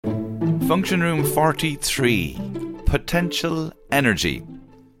Function Room 43, Potential Energy.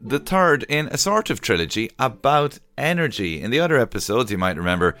 The third in a sort of trilogy about energy. In the other episodes, you might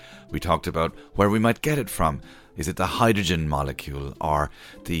remember, we talked about where we might get it from. Is it the hydrogen molecule or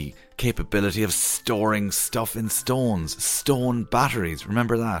the capability of storing stuff in stones, stone batteries?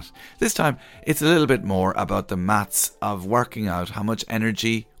 Remember that? This time, it's a little bit more about the maths of working out how much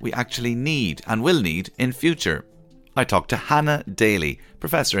energy we actually need and will need in future. I talked to Hannah Daly,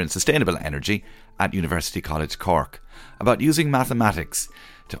 Professor in Sustainable Energy at University College Cork, about using mathematics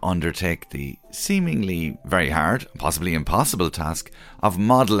to undertake the seemingly very hard, possibly impossible task of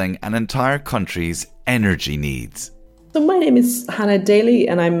modelling an entire country's energy needs. So my name is Hannah Daly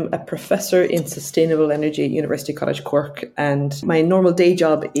and I'm a professor in sustainable energy at University College Cork, and my normal day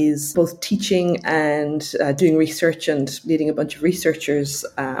job is both teaching and doing research and leading a bunch of researchers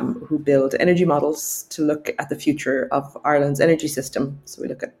who build energy models to look at the future of Ireland's energy system. So we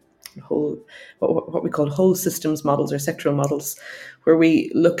look at what we call whole systems models or sectoral models, where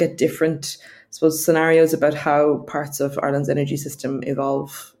we look at different, scenarios about how parts of Ireland's energy system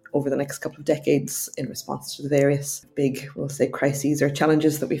evolve over the next couple of decades in response to the various big, we'll say, crises or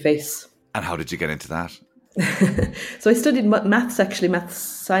challenges that we face. And how did you get into that? So I studied maths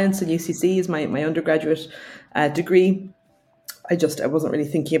science at UCC is my undergraduate degree. I wasn't really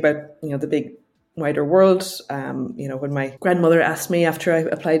thinking about, the big wider world. When my grandmother asked me after I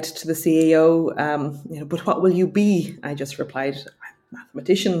applied to the CEO, but what will you be? I just replied, I'm a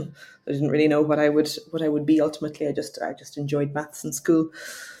mathematician. I didn't really know what I would be ultimately. I just enjoyed maths in school,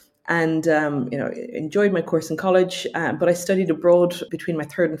 and enjoyed my course in college. But I studied abroad between my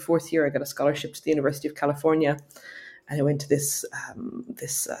third and fourth year. I got a scholarship to the University of California, and I went to this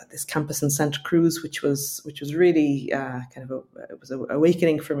campus in Santa Cruz, which was really it was an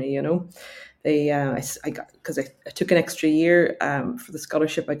awakening for me. I took an extra year for the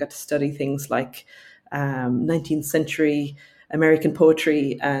scholarship. I got to study things like 19th century American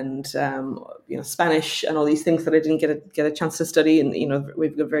poetry and Spanish and all these things that I didn't get a chance to study. And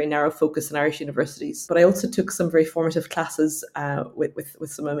we've got a very narrow focus in Irish universities. But I also took some very formative classes with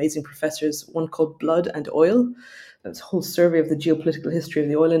some amazing professors. One called Blood and Oil. That's a whole survey of the geopolitical history of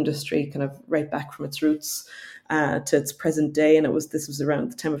the oil industry, kind of right back from its roots to its present day. And this was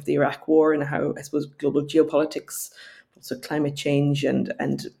around the time of the Iraq War and how, I suppose, global geopolitics, also climate change and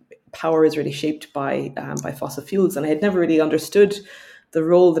power is really shaped by fossil fuels. And I had never really understood the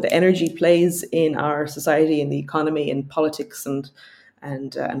role that energy plays in our society, in the economy, in politics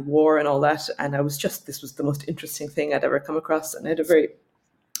and war and all that. And this was the most interesting thing I'd ever come across. And I had a very,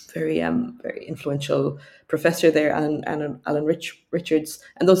 very influential professor there, Alan Richards.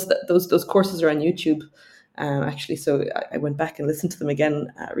 And those courses are on YouTube, actually. So I went back and listened to them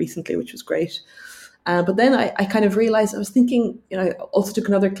again recently, which was great. But then I kind of realized, I was thinking, I also took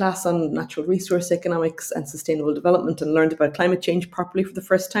another class on natural resource economics and sustainable development and learned about climate change properly for the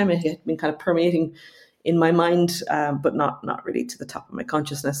first time. It had been kind of permeating in my mind, but not really to the top of my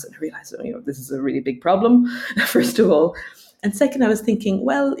consciousness. And I realized, this is a really big problem, first of all. And second, I was thinking,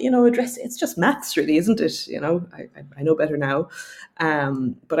 well, it's just maths really, isn't it? I know better now.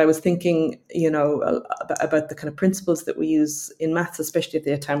 But I was thinking, about the kind of principles that we use in maths, especially at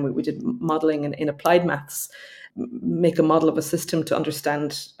the time we did modeling in applied maths, make a model of a system to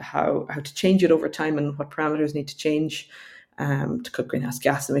understand how to change it over time and what parameters need to change to cut greenhouse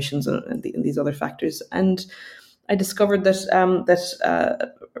gas emissions and these other factors. And I discovered that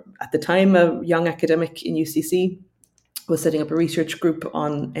at the time, a young academic in UCC was setting up a research group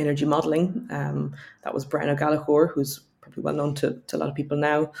on energy modelling. That was Brian O'Gallagher, who's probably well known to a lot of people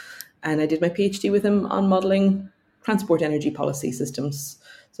now. And I did my PhD with him on modelling transport energy policy systems.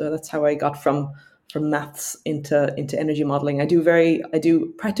 So that's how I got from maths into energy modelling. I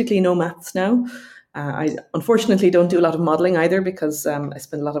do practically no maths now. I unfortunately don't do a lot of modelling either, because I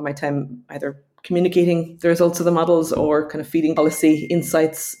spend a lot of my time either communicating the results of the models or kind of feeding policy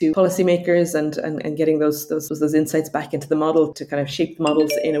insights to policymakers and getting those insights back into the model to kind of shape the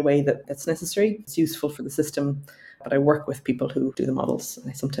models in a way that's necessary. It's useful for the system, but I work with people who do the models and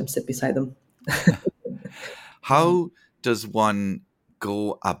I sometimes sit beside them. How does one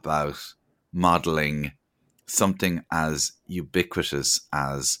go about modelling something as ubiquitous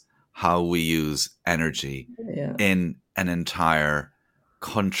as how we use energy in an entire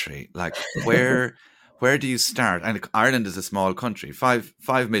country? Like where do you start? And Ireland is a small country, 5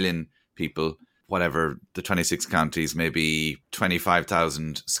 million people, whatever the 26 counties, maybe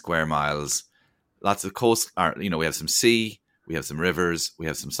 25,000 square miles, lots of coast. We have some sea, we have some rivers, we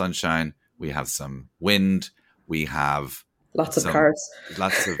have some sunshine, we have some wind, we have lots of cars,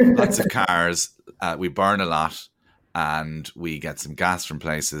 lots of cars. We burn a lot, and we get some gas from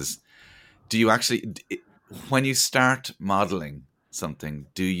places. do you actually, when you start modeling something,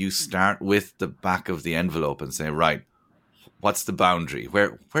 do you start with the back of the envelope and say, right, what's the boundary?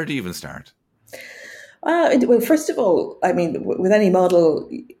 Where do you even start? Well, first of all, I mean, with any model,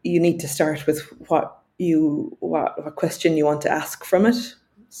 you need to start with what question you want to ask from it.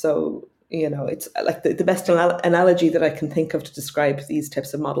 So, it's like the best analogy that I can think of to describe these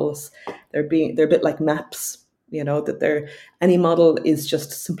types of models. They're a bit like maps. That any model is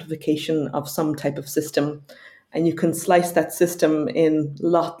just simplification of some type of system, and you can slice that system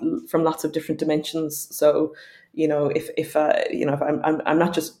from lots of different dimensions. So, if I'm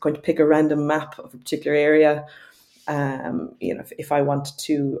not just going to pick a random map of a particular area. If I wanted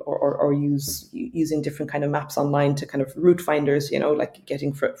to, or using different kind of maps online to kind of route finders, like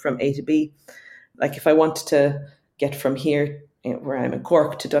getting from A to B. Like if I wanted to get from here, where I'm in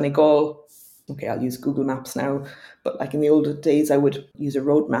Cork, to Donegal, okay, I'll use Google Maps now. But like in the older days, I would use a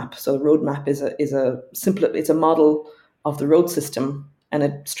road map. So a road map is it's a model of the road system, and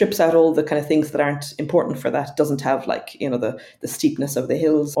it strips out all the kind of things that aren't important for that. It doesn't have like, the steepness of the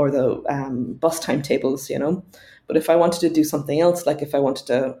hills or the bus timetables, But if I wanted to do something else, like if I wanted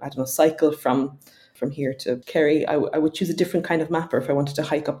to, I don't know, cycle from here to Kerry, I would choose a different kind of map. Or if I wanted to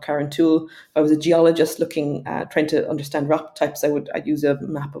hike up Carrantoul, if I was a geologist trying to understand rock types, I'd use a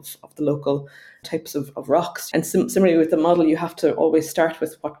map of the local types of rocks. And similarly with the model, you have to always start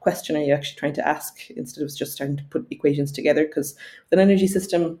with what question are you actually trying to ask, instead of just starting to put equations together. Because with an energy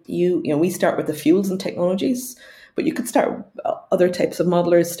system, we start with the fuels and technologies. But you could start other types of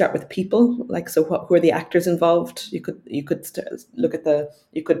modelers start with people, like so. Who are the actors involved? You could you could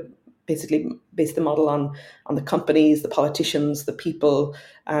basically base the model on the companies, the politicians, the people,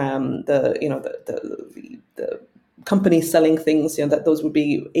 the companies selling things. That those would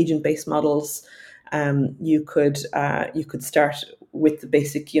be agent-based models. You could start with the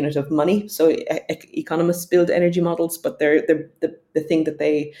basic unit of money. So economists build energy models, but the thing that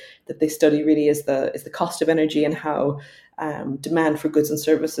they study really is the cost of energy, and how demand for goods and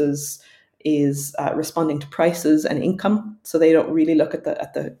services is responding to prices and income. So they don't really look at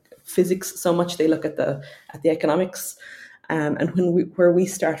the physics so much; they look at the economics. And where we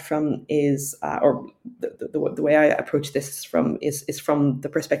start from is, or the way I approach this is from the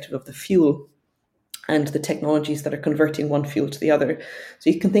perspective of the fuel and the technologies that are converting one fuel to the other.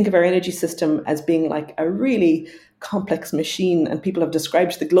 So you can think of our energy system as being like a really complex machine, and people have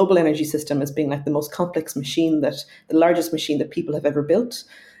described the global energy system as being like the most complex machine, the largest machine that people have ever built.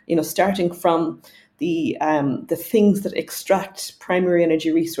 Starting from the things that extract primary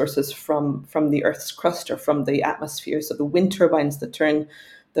energy resources from the Earth's crust or from the atmosphere. So the wind turbines that turn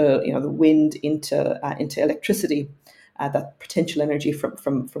the wind into electricity. That potential energy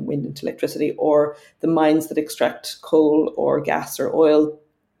from wind into electricity, or the mines that extract coal or gas or oil,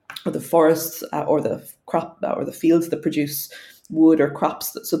 or the forests or the crop or the fields that produce wood or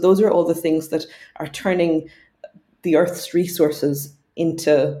crops. So those are all the things that are turning the Earth's resources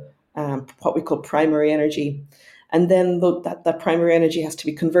into what we call primary energy. And then that primary energy has to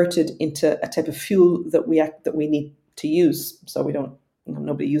be converted into a type of fuel that we need to use. So we don't,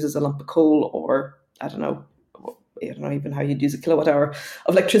 nobody uses a lump of coal, or I don't know even how you'd use a kilowatt hour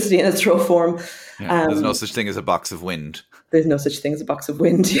of electricity in its raw form. Yeah, there's no such thing as a box of wind. There's no such thing as a box of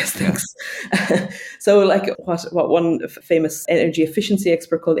wind. Yes, thanks. Yeah. So like what one famous energy efficiency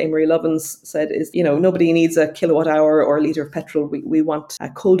expert called Amory Lovins said is, nobody needs a kilowatt hour or a litre of petrol. We want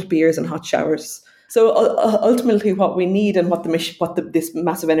cold beers and hot showers. So ultimately what we need, and what this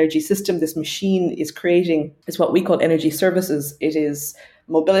massive energy system, this machine is creating, is what we call energy services. It is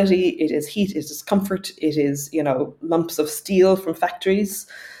mobility, it is heat, it is comfort, it is, lumps of steel from factories.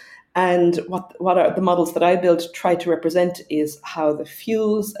 And what are the models that I build try to represent is how the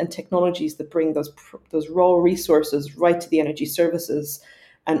fuels and technologies that bring those raw resources right to the energy services,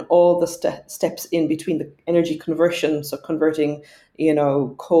 and all the steps in between the energy conversion, so converting,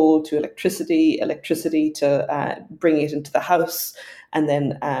 coal to electricity to bring it into the house, and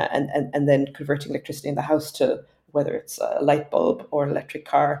then and then converting electricity in the house to whether it's a light bulb or an electric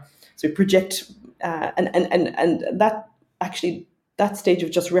car. So we project, and that actually, that stage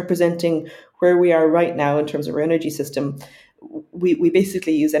of just representing where we are right now in terms of our energy system, we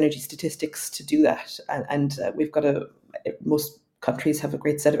basically use energy statistics to do that, and we've got most countries have a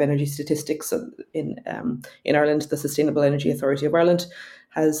great set of energy statistics. In Ireland, the Sustainable Energy Authority of Ireland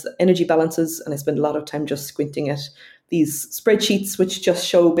has energy balances, and I spend a lot of time just squinting at these spreadsheets, which just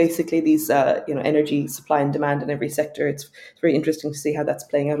show basically these energy supply and demand in every sector. It's very interesting to see how that's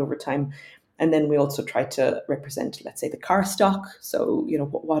playing out over time. And then we also try to represent, let's say, the car stock. So,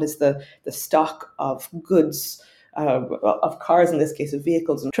 what is the stock of goods of cars, in this case of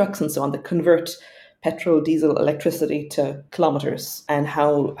vehicles and trucks and so on, that convert petrol, diesel, electricity to kilometers, and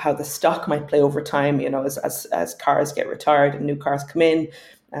how the stock might play over time, as cars get retired and new cars come in,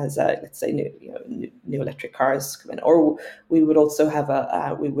 as let's say new electric cars come in. Or we would also have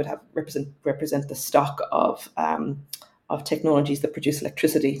represent the stock of technologies that produce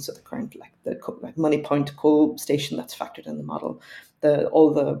electricity. So the current, like Money Point coal station, that's factored in the model.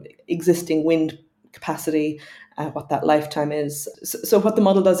 All the existing wind capacity, what that lifetime is. So what the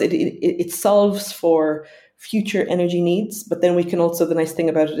model does, it solves for future energy needs, but then we can also, the nice thing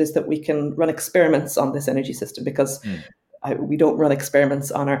about it is that we can run experiments on this energy system, because we don't run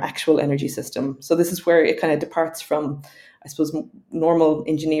experiments on our actual energy system. So this is where it kind of departs from, I suppose, normal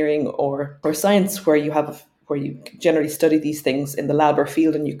engineering or science, where you generally study these things in the lab or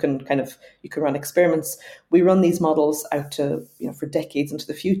field, and you can run experiments. We run these models out to, for decades into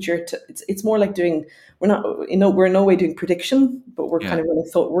the future. It's more like we're in no way doing prediction, but we're kind of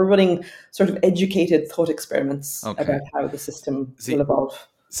running sort of educated thought experiments about how the system will evolve.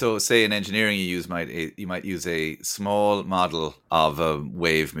 So, say in engineering, you might use a small model of a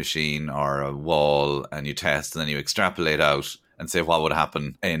wave machine or a wall, and you test, and then you extrapolate out and say what would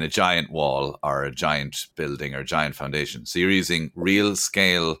happen in a giant wall or a giant building or giant foundation. So you're using real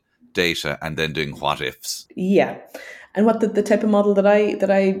scale data and then doing what ifs. Yeah. And what the type of model that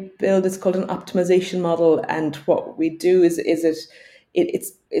I build is called an optimization model. And what we do is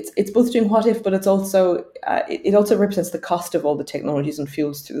it's both doing what if, but it also represents the cost of all the technologies and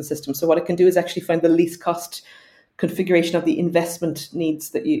fuels through the system. So what it can do is actually find the least cost configuration of the investment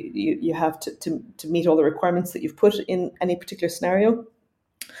needs that you have to meet all the requirements that you've put in any particular scenario.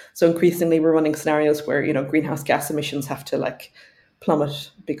 So increasingly we're running scenarios where, greenhouse gas emissions have to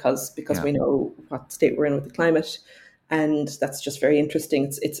plummet because we know what state we're in with the climate. And that's just very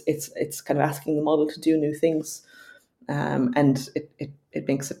interesting. It's kind of asking the model to do new things. And it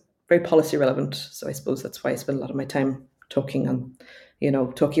makes it very policy relevant. So I suppose that's why I spend a lot of my time talking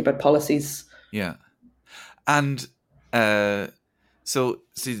about policies. Yeah. And so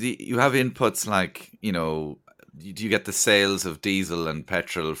you have inputs like, do you get the sales of diesel and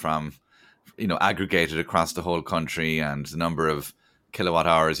petrol from, aggregated across the whole country, and the number of kilowatt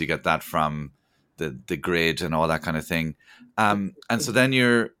hours, you get that from the grid and all that kind of thing. And so then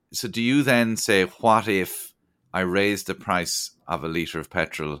do you then say, what if I raise the price of a litre of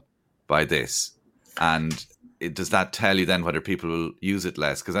petrol by this? And does that tell you then whether people will use it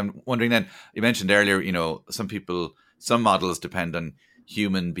less? Because I'm wondering then, you mentioned earlier, some models depend on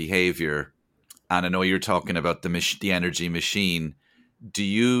human behavior. And I know you're talking about the energy machine. Do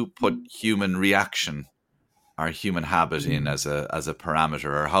you put human reaction or human habit in as a parameter,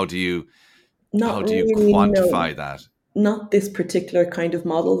 or how do you quantify that? Not this particular kind of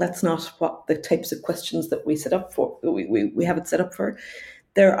model. That's not what the types of questions that we set up for. We have it set up for.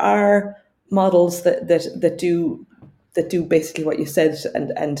 There are models that do basically what you said,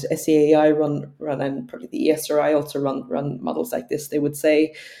 and SEAI run, and probably the ESRI also run models like this. They would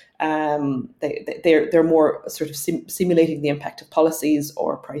say they're more sort of simulating the impact of policies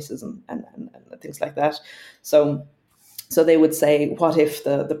or prices and things like that. So they would say, what if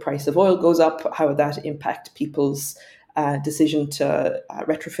the price of oil goes up? How would that impact people's decision to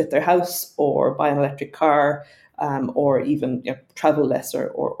retrofit their house or buy an electric car, or even travel less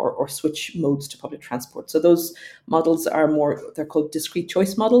or switch modes to public transport? So those models are they're called discrete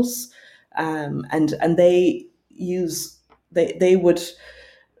choice models, and they would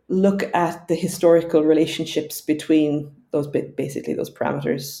look at the historical relationships between those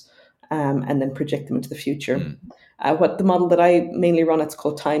parameters, and then project them into the future. What the model that I mainly run, it's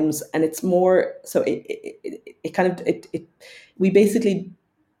called Times, and it's more so it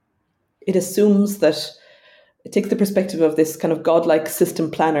assumes that it takes the perspective of this kind of godlike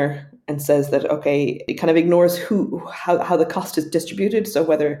system planner and says that, okay, it kind of ignores how the cost is distributed. So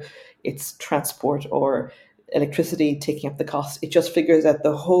whether it's transport or electricity taking up the cost, it just figures out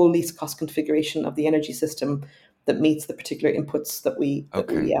the whole least cost configuration of the energy system that meets the particular inputs that we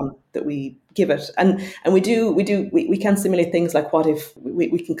give it. And we can simulate things like, what if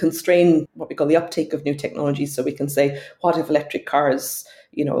we can constrain what we call the uptake of new technologies. So we can say, what if electric cars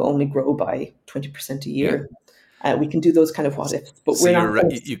only grow by 20% a year? We can do those kind of what ifs, but we're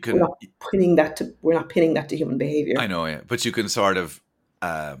not pinning that to human behavior. I know, yeah. But you can sort of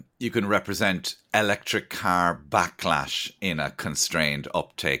you can represent electric car backlash in a constrained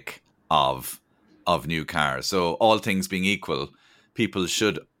uptake of new cars. So all things being equal, people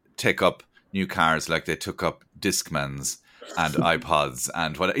should take up new cars like they took up Discmans and iPods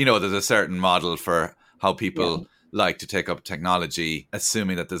and what there's a certain model for how people like to take up technology,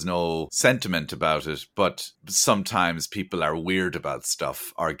 assuming that there's no sentiment about it. But sometimes people are weird about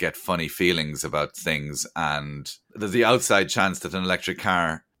stuff or get funny feelings about things. And there's the outside chance that an electric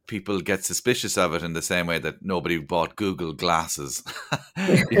car, people get suspicious of it in the same way that nobody bought Google glasses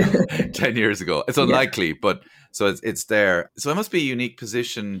 10 years ago. It's unlikely, but so it's there. So it must be a unique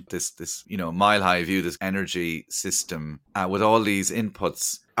position, this mile high view, this energy system with all these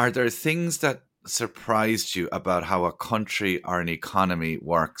inputs. Are there things that surprised you about how a country or an economy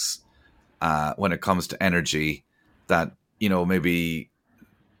works when it comes to energy that, maybe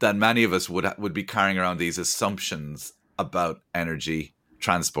that many of us would be carrying around these assumptions about energy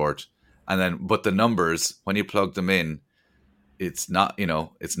transport, but the numbers, when you plug them in, it's not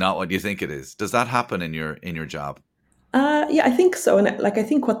what you think it is. Does that happen in your job? Yeah, I think so. And I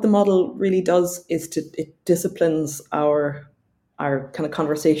think what the model really does is it disciplines our kind of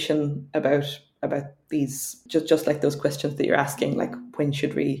conversation about these, just like those questions that you're asking, like when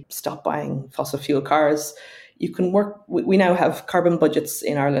should we stop buying fossil fuel cars? You can work. We now have carbon budgets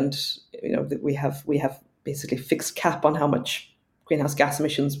in Ireland. That we have basically fixed cap on how much greenhouse gas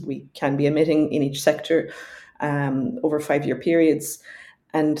emissions we can be emitting in each sector over 5-year periods.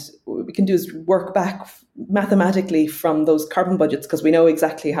 And what we can do is work back mathematically from those carbon budgets, because we know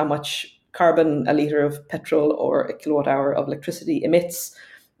exactly how much carbon a litre of petrol or a kilowatt hour of electricity emits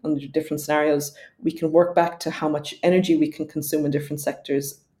under different scenarios. We can work back to how much energy we can consume in different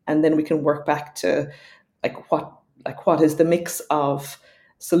sectors. And then we can work back to what is the mix of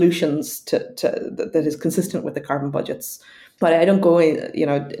solutions that is consistent with the carbon budgets. But I don't go in,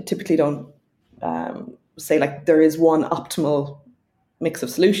 typically don't say like there is one optimal mix of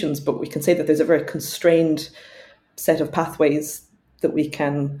solutions, but we can say that there's a very constrained set of pathways that we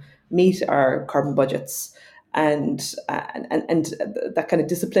can meet our carbon budgets, and that kind of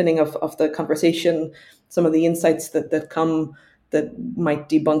disciplining of the conversation, some of the insights that come that might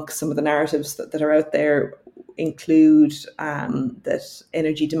debunk some of the narratives that are out there include that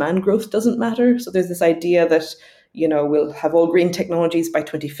energy demand growth doesn't matter. So there's this idea that we'll have all green technologies by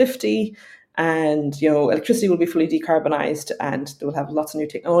 2050, and electricity will be fully decarbonized, and they will have lots of new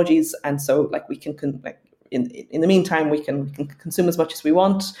technologies, and so we can in the meantime we can consume as much as we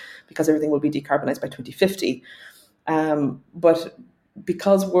want because everything will be decarbonized by 2050. But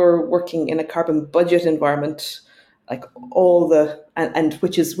because we're working in a carbon budget environment,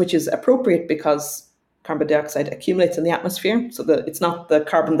 which is appropriate because carbon dioxide accumulates in the atmosphere. So it's not the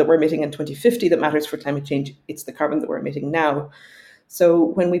carbon that we're emitting in 2050 that matters for climate change, it's the carbon that we're emitting now. So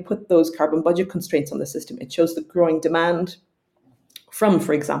when we put those carbon budget constraints on the system, it shows the growing demand from,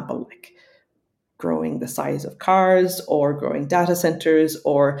 for example, growing the size of cars or growing data centers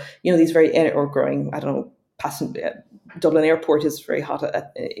or, these or growing, Dublin Airport is very hot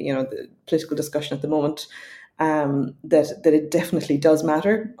at the political discussion at the moment, that it definitely does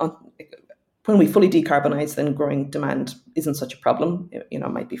matter. When we fully decarbonize, then growing demand isn't such a problem. It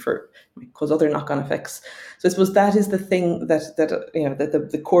might cause other knock-on effects. So I suppose that is the thing that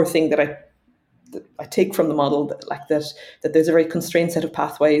the core thing that I take from the model, that there's a very constrained set of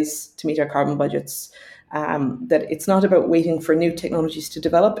pathways to meet our carbon budgets. That it's not about waiting for new technologies to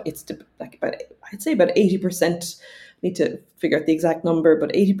develop. It's about 80%. Need to figure out the exact number,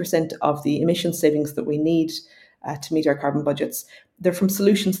 but 80% of the emission savings that we need to meet our carbon budgets, they're from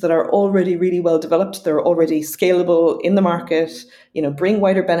solutions that are already really well developed. They're already scalable in the market, bring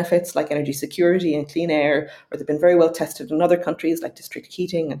wider benefits like energy security and clean air, or they've been very well tested in other countries like district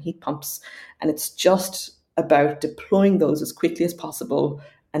heating and heat pumps. And it's just about deploying those as quickly as possible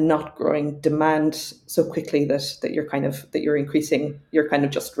and not growing demand so quickly that you're increasing, you're kind of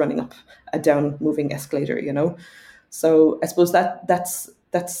just running up a down moving escalator, So I suppose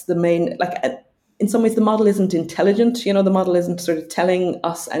that's the main, in some ways, the model isn't intelligent. The model isn't sort of telling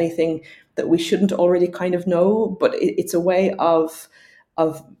us anything that we shouldn't already kind of know, but it's a way of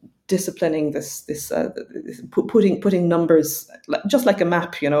disciplining this putting numbers, just like a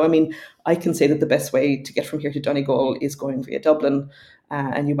map. I can say that the best way to get from here to Donegal is going via Dublin,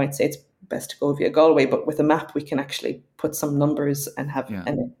 and you might say it's best to go via Galway. But with a map, we can actually put some numbers and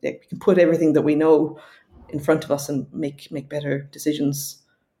we can put everything that we know in front of us and make better decisions.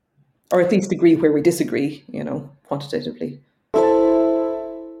 Or at least agree where we disagree, quantitatively.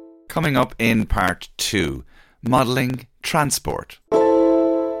 Coming up in part 2, modelling transport.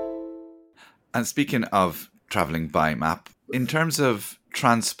 And speaking of travelling by map, in terms of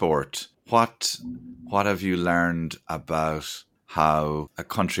transport, what have you learned about how a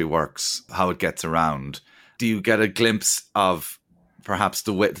country works, how it gets around? Do you get a glimpse of perhaps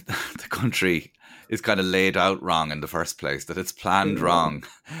the way the country is kind of laid out wrong in the first place, that it's planned wrong.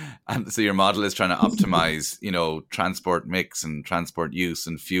 And so your model is trying to optimize, transport mix and transport use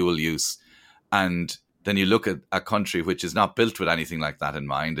and fuel use. And then you look at a country which is not built with anything like that in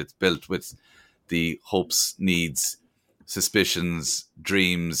mind. It's built with the hopes, needs, suspicions,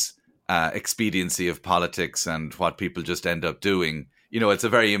 dreams, expediency of politics and what people just end up doing. It's a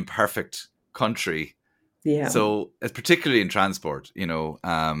very imperfect country. Yeah. So it's particularly in transport,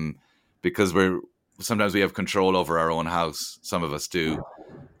 because sometimes we have control over our own house. Some of us do.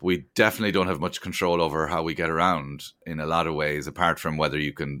 We definitely don't have much control over how we get around in a lot of ways, apart from whether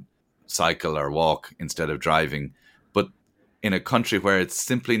you can cycle or walk instead of driving. But in a country where it's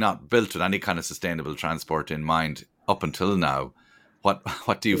simply not built with any kind of sustainable transport in mind up until now,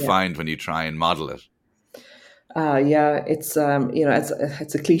 what do you find when you try and model it? It's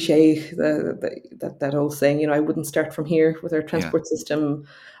it's a cliche, that old saying, I wouldn't start from here with our transport system.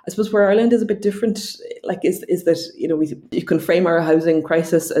 I suppose where Ireland is a bit different, is that you can frame our housing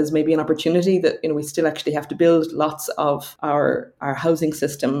crisis as maybe an opportunity, that we still actually have to build lots of our housing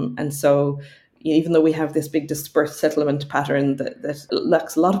system. And so even though we have this big dispersed settlement pattern that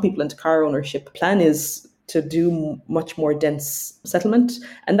locks a lot of people into car ownership, plan is to do much more dense settlement.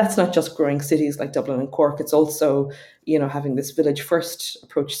 And that's not just growing cities like Dublin and Cork. It's also, having this village first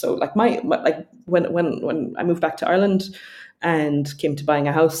approach. So like when I moved back to Ireland and came to buying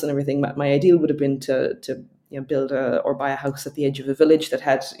a house and everything, my ideal would have been to build or buy a house at the edge of a village that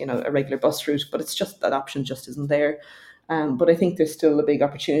had, a regular bus route, but it's just that option just isn't there. But I think there's still a big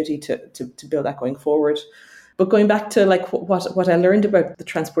opportunity to build that going forward. But going back to what I learned about the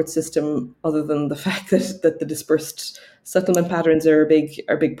transport system, other than the fact that the dispersed settlement patterns are a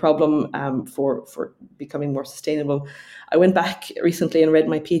big problem for becoming more sustainable, I went back recently and read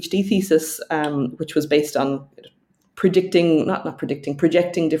my PhD thesis, which was based on projecting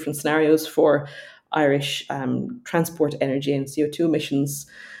different scenarios for Irish transport energy and CO2 emissions.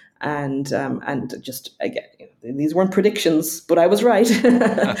 And just again, these weren't predictions, but I was right.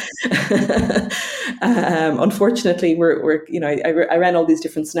 Unfortunately, I ran all these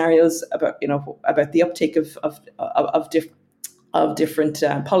different scenarios about the uptake of different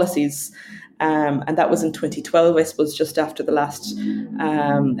policies, and that was in 2012, I suppose, just after the last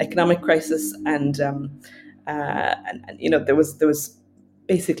economic crisis, and there was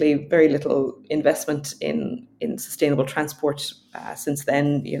basically very little investment in sustainable transport since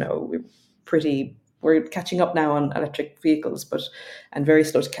then. We're catching up now on electric vehicles, and very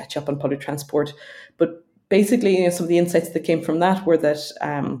slow to catch up on public transport. But basically, some of the insights that came from that were that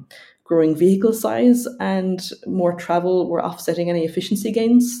growing vehicle size and more travel were offsetting any efficiency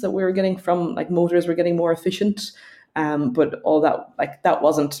gains that we were getting from, motors were getting more efficient. But all that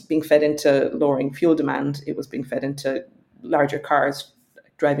wasn't being fed into lowering fuel demand. It was being fed into larger cars,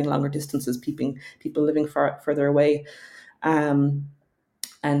 driving longer distances, people living further away.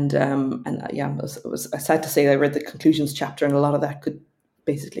 It was sad to say that I read the conclusions chapter, and a lot of that could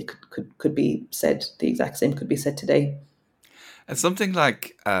be said. The exact same could be said today. And something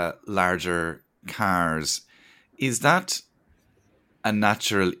like larger cars, is that a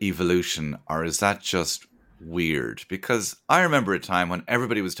natural evolution, or is that just weird? Because I remember a time when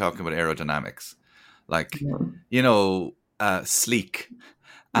everybody was talking about aerodynamics, sleek.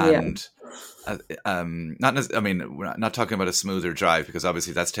 And we're not talking about a smoother drive, because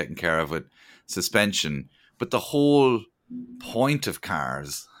obviously that's taken care of with suspension. But the whole point of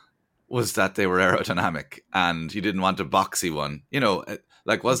cars was that they were aerodynamic, and you didn't want a boxy one.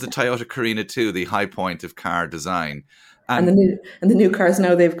 Was the Toyota Carina 2 the high point of car design? And the new cars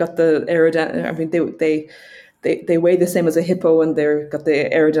now, they've got the aerodynamic. I mean, they weigh the same as a Hippo, and they've got the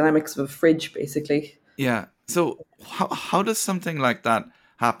aerodynamics of a fridge, basically. Yeah. So how does something like that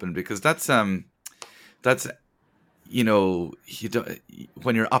happen? Because that's when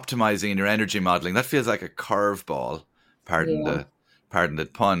you're optimizing in your energy modeling, that feels like a curveball. Pardon the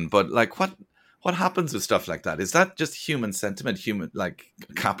pun. But what happens with stuff like that? Is that just human sentiment,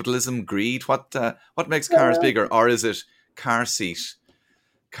 capitalism, greed? What makes cars bigger, or is it car seats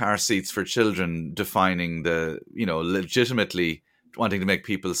for children defining the legitimately wanting to make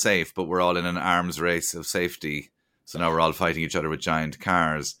people safe, but we're all in an arms race of safety? So now we're all fighting each other with giant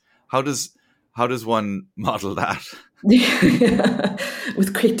cars. How does one model that?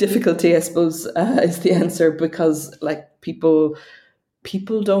 With great difficulty, I suppose, is the answer, because people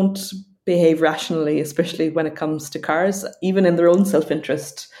don't behave rationally, especially when it comes to cars, even in their own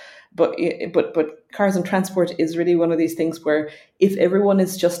self-interest. But cars and transport is really one of these things where if everyone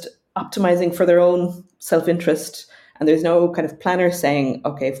is just optimizing for their own self-interest And there's no kind of planner saying,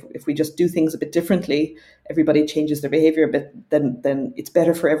 okay, if we just do things a bit differently, everybody changes their behavior a bit, then it's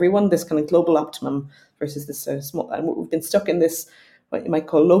better for everyone. This kind of global optimum versus this small, and we've been stuck in this, what you might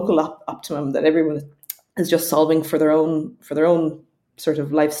call local optimum, that everyone is just solving for their own sort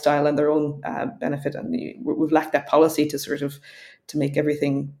of lifestyle and their own benefit, and we've lacked that policy to sort of to make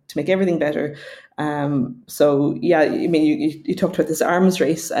everything better. So yeah, I mean, you talked about this arms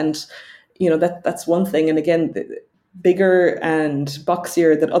race, and that's one thing. And again, the bigger and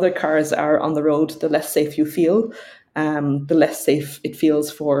boxier that other cars are on the road, the less safe you feel. The less safe it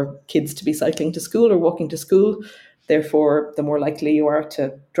feels for kids to be cycling to school or walking to school. Therefore, the more likely you are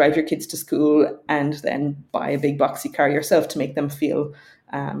to drive your kids to school and then buy a big boxy car yourself to make them feel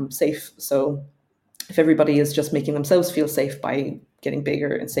safe. So if everybody is just making themselves feel safe by getting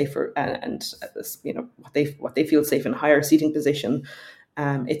bigger and safer and what they feel safe in a higher seating position,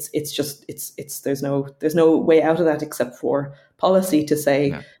 there's no way out of that except for policy to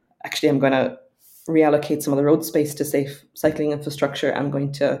say, actually, I'm going to reallocate some of the road space to safe cycling infrastructure. I'm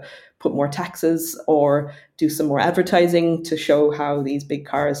going to put more taxes or do some more advertising to show how these big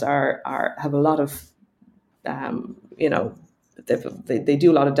cars have a lot of, they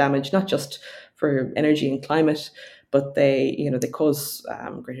do a lot of damage, not just for energy and climate, but they cause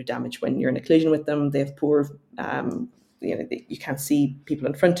greater damage when you're in a collision with them. They have poor, you can't see people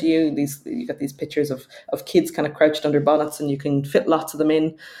in front of you. You got these pictures of kids kind of crouched under bonnets, and you can fit lots of them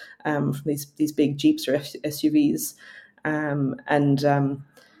in from these big Jeeps or SUVs,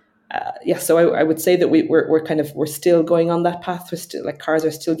 so I would say that we're still going on that path. We're still, like, cars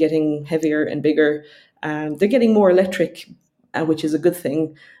are still getting heavier and bigger. They're getting more electric, which is a good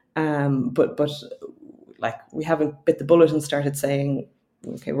thing. But like, we haven't bit the bullet and started saying,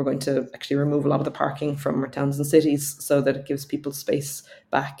 okay, we're going to actually remove a lot of the parking from our towns and cities so that it gives people space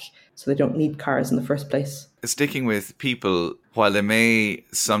back so they don't need cars in the first place. Sticking with people, while they may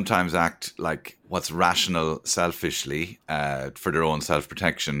sometimes act like what's rational selfishly for their own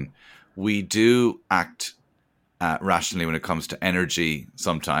self-protection, we do act rationally when it comes to energy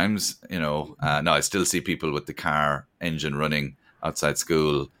sometimes. Now I still see people with the car engine running outside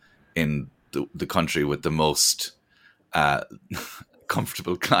school in the country with the most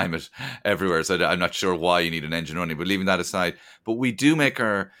comfortable climate everywhere. So I'm not sure why you need an engine running, but leaving that aside, but we do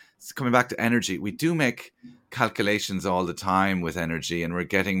coming back to energy, we do make calculations all the time with energy, and we're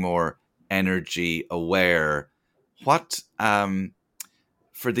getting more energy aware. What,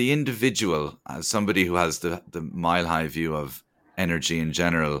 for the individual, as somebody who has the mile high view of energy in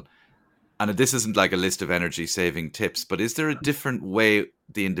general, and this isn't like a list of energy saving tips, but is there a different way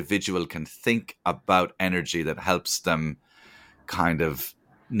the individual can think about energy that helps them kind of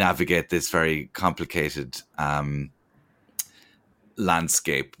navigate this very complicated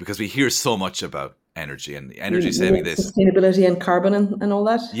landscape? Because we hear so much about energy and energy saving, this sustainability and carbon and all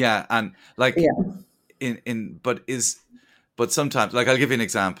that. Yeah, and like but sometimes, like, I'll give you an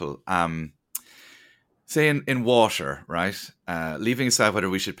example. Say in water, right? Leaving aside whether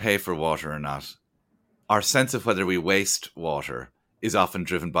we should pay for water or not, our sense of whether we waste water is often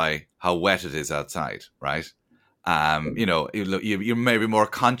driven by how wet it is outside, right? You may be more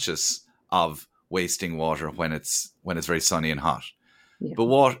conscious of wasting water when it's very sunny and hot. Yeah.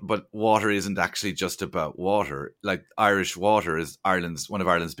 But water isn't actually just about water. Like, Irish Water is one of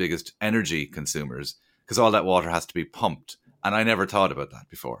Ireland's biggest energy consumers, because all that water has to be pumped. And I never thought about that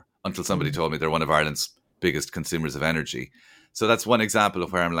before until somebody told me they're one of Ireland's biggest consumers of energy. So that's one example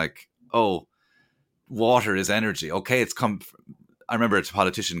of where I'm like, oh, water is energy. Okay, I remember a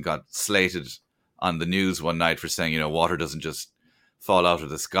politician got slated on the news one night for saying, water doesn't just fall out of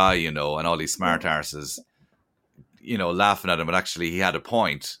the sky, and all these smart arses, laughing at him, but actually he had a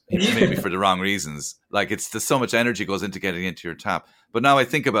point, maybe for the wrong reasons. Like, there's so much energy goes into getting into your tap. But now I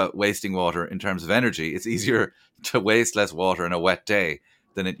think about wasting water in terms of energy. It's easier to waste less water on a wet day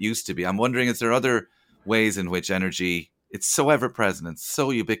than it used to be. I'm wondering, is there other ways in which energy, it's so ever present and so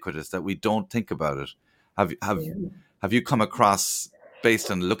ubiquitous that we don't think about it? Have you come across, based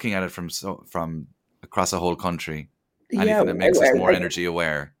on looking at it from across a whole country, anything that makes us more energy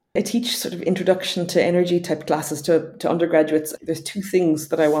aware? I teach sort of introduction to energy type classes to undergraduates. There's two things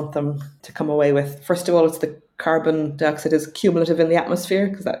that I want them to come away with. First of all, it's the carbon dioxide is cumulative in the atmosphere,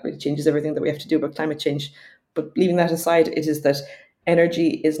 because that really changes everything that we have to do about climate change. But leaving that aside, it is that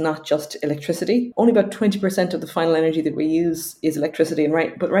energy is not just electricity. Only about 20% of the final energy that we use is electricity. And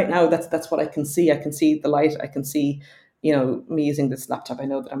right now, that's what I can see. I can see the light. I can see, me using this laptop. I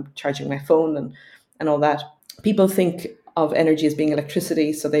know that I'm charging my phone and all that. People think of energy as being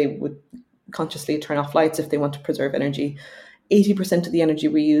electricity, so they would consciously turn off lights if they want to preserve energy. 80% of the energy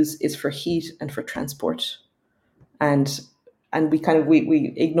we use is for heat and for transport. and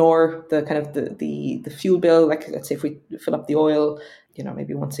we ignore the kind of the fuel bill. Like, let's say if we fill up the oil,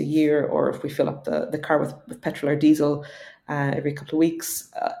 maybe once a year, or if we fill up the car with petrol or diesel every couple of weeks,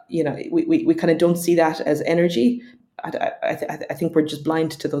 we kind of don't see that as energy. I think we're just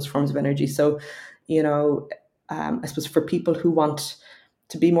blind to those forms of energy. So, I suppose for people who want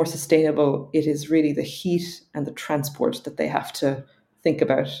to be more sustainable, it is really the heat and the transport that they have to think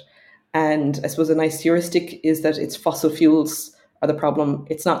about. And I suppose a nice heuristic is that it's fossil fuels are the problem.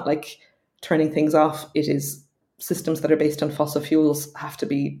 It's not like turning things off. It is systems that are based on fossil fuels have to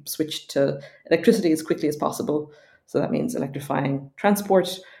be switched to electricity as quickly as possible. So that means electrifying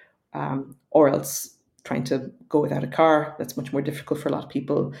transport, or else trying to go without a car. That's much more difficult for a lot of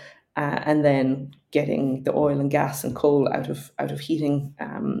people. And then getting the oil and gas and coal out of heating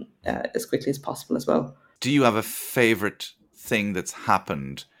as quickly as possible as well. Do you have a favorite thing that's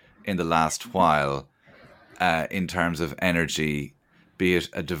happened in the last while in terms of energy, be it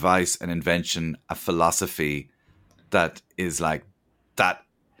a device, an invention, a philosophy that is like that,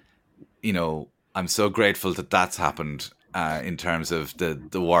 I'm so grateful that that's happened in terms of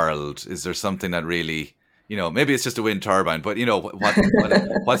the world? Is there something that really, maybe it's just a wind turbine, but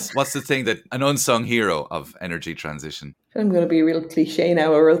what's the thing that an unsung hero of energy transition? I'm going to be a real cliche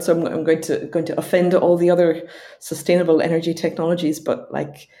now, or else I'm going to offend all the other sustainable energy technologies. But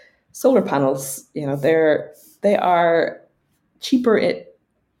like solar panels, they are cheaper.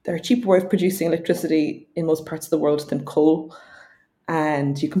 They're a cheaper way of producing electricity in most parts of the world than coal,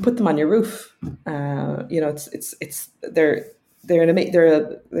 and you can put them on your roof. They're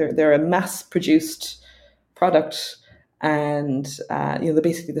a mass produced product, and they're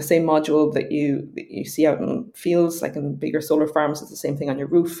basically the same module that you see out in fields, like in bigger solar farms. It's the same thing on your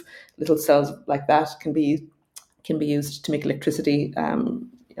roof. Little cells like that can be used to make electricity.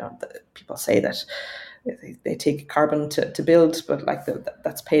 People say that they take carbon to build, but like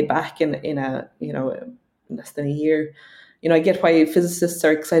that's paid back in less than a year. I get why physicists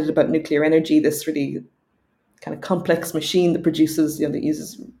are excited about nuclear energy, this really kind of complex machine that produces, that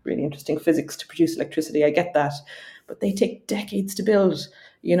uses really interesting physics to produce electricity. I get that, but they take decades to build.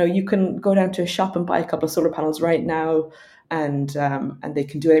 You can go down to a shop and buy a couple of solar panels right now, and they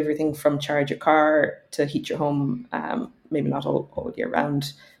can do everything from charge your car to heat your home. Maybe not all year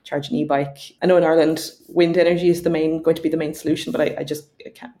round. Charge an e-bike. I know in Ireland, wind energy is going to be the main solution, but I just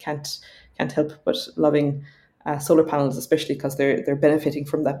can't help but loving solar panels, especially because they're benefiting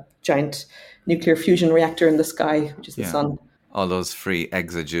from that giant nuclear fusion reactor in the sky, which is the sun. All those free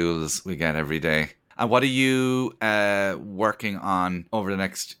exajoules we get every day. And what are you working on over the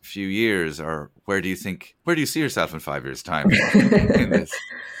next few years, or where do you see yourself in 5 years' time in this?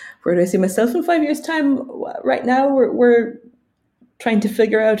 Where do I see myself in 5 years' time? Right now, we're trying to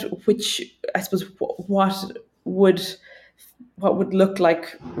figure out what would look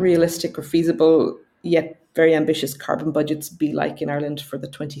like realistic or feasible, yet very ambitious carbon budgets be like in Ireland for the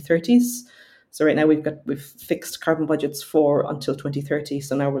 2030s. So right now we've fixed carbon budgets for until 2030.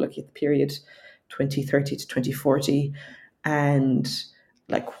 So now we're looking at the period 2030 to 2040, and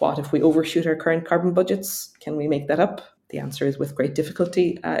like, what if we overshoot our current carbon budgets? Can we make that up? The answer is with great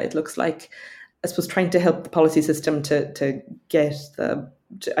difficulty. It looks like, I suppose, trying to help the policy system to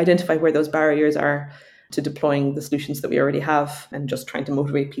identify where those barriers are to deploying the solutions that we already have, and just trying to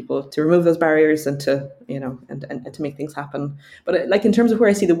motivate people to remove those barriers and to and to make things happen. But like, in terms of where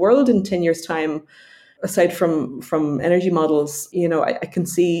I see the world in 10 years' time, aside from energy models, I can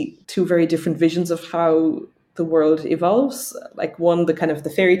see two very different visions of how the world evolves. Like, one, the kind of the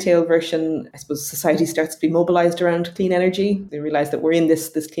fairy tale version, I suppose society starts to be mobilized around clean energy. They realize that we're in this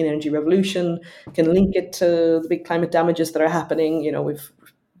clean energy revolution, can link it to the big climate damages that are happening. We've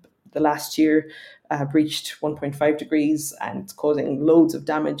the last year breached 1.5 degrees, and it's causing loads of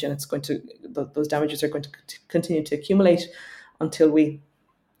damage, and those damages are going to continue to accumulate until we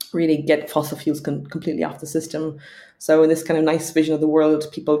really get fossil fuels completely off the system. So in this kind of nice vision of the world,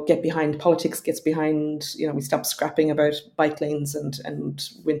 people get behind, politics gets behind, we stop scrapping about bike lanes and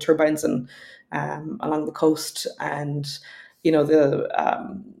wind turbines and along the coast, and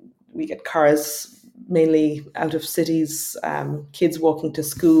we get cars mainly out of cities, kids walking to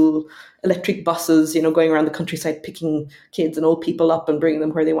school, electric buses, going around the countryside, picking kids and old people up and bringing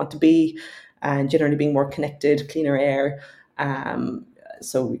them where they want to be, and generally being more connected, cleaner air.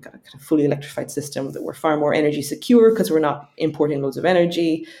 So we've got a kind of fully electrified system that we're far more energy secure because we're not importing loads of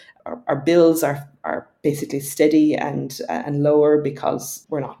energy. our bills are basically steady and lower because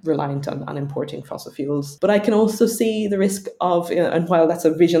we're not reliant on importing fossil fuels. But I can also see the risk of, and while that's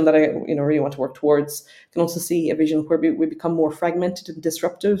a vision that I really want to work towards, I can also see a vision where we become more fragmented and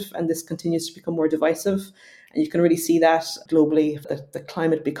disruptive, and this continues to become more divisive. And you can really see that globally, that the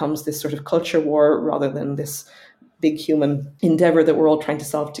climate becomes this sort of culture war rather than this big human endeavor that we're all trying to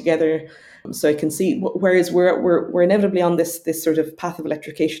solve together. So I can see, whereas we're inevitably on this sort of path of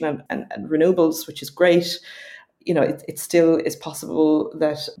electrification and renewables, which is great, it still is possible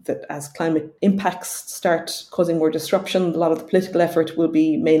that as climate impacts start causing more disruption, a lot of the political effort will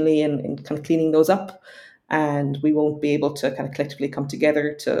be mainly in kind of cleaning those up. And we won't be able to kind of collectively come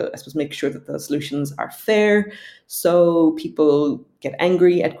together to, I suppose, make sure that the solutions are fair. So people get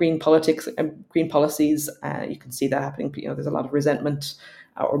angry at green politics and green policies. You can see that happening. There's a lot of resentment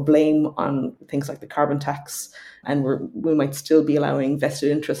or blame on things like the carbon tax. And we might still be allowing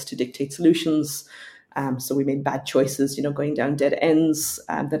vested interests to dictate solutions. So we made bad choices, going down dead ends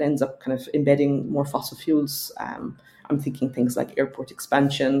that ends up kind of embedding more fossil fuels. I'm thinking things like airport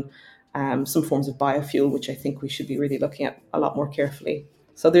expansion, some forms of biofuel, which I think we should be really looking at a lot more carefully.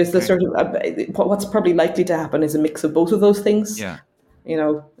 So there's the sort of, what's probably likely to happen is a mix of both of those things. Yeah.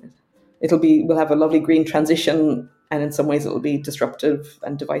 We'll have a lovely green transition, and in some ways it will be disruptive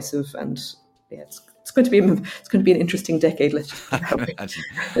and divisive, and it's going to be an interesting decade. Let's just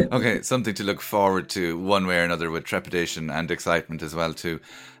Okay, something to look forward to one way or another, with trepidation and excitement as well too.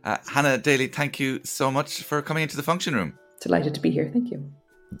 Hannah Daly, thank you so much for coming into the Function Room. Delighted to be here. Thank you.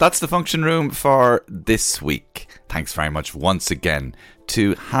 That's the Function Room for this week. Thanks very much once again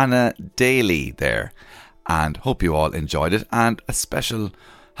to Hannah Daly there, and hope you all enjoyed it. And a special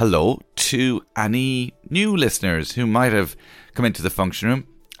hello to any new listeners who might have come into the Function Room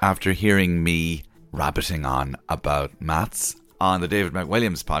after hearing me rabbiting on about maths on the David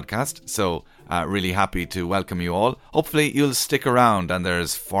McWilliams podcast. So really happy to welcome you all. Hopefully you'll stick around, and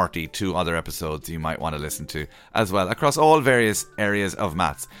there's 42 other episodes you might want to listen to as well across all various areas of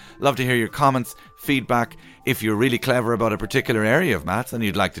maths. Love to hear your comments, feedback. If you're really clever about a particular area of maths and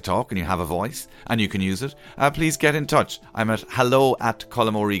you'd like to talk and you have a voice and you can use it, please get in touch. I'm at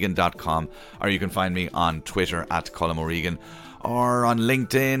hello@columoregan.com, or you can find me on Twitter @ColumO'Regan, or on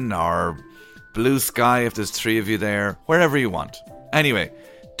LinkedIn or Blue Sky if there's 3 of you there, wherever you want. Anyway,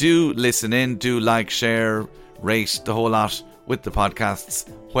 do listen in, do like, share, rate, the whole lot with the podcasts,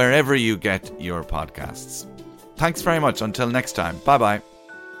 wherever you get your podcasts. Thanks very much. Until next time. Bye-bye.